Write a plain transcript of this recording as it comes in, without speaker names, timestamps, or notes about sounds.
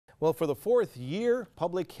Well, for the fourth year,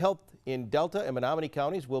 public health in Delta and Menominee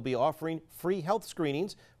counties will be offering free health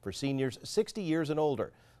screenings for seniors 60 years and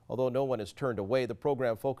older. Although no one is turned away, the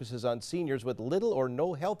program focuses on seniors with little or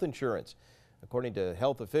no health insurance. According to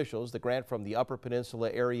health officials, the grant from the Upper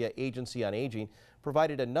Peninsula Area Agency on Aging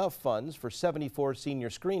provided enough funds for 74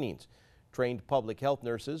 senior screenings. Trained public health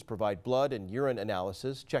nurses provide blood and urine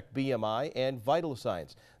analysis, check BMI and vital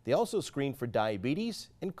signs. They also screen for diabetes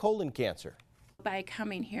and colon cancer. By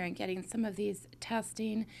coming here and getting some of these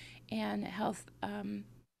testing and health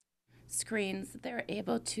screens, they're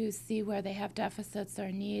able to see where they have deficits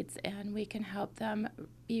or needs, and we can help them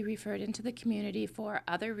be referred into the community for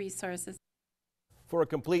other resources. For a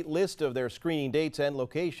complete list of their screening dates and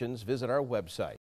locations, visit our website.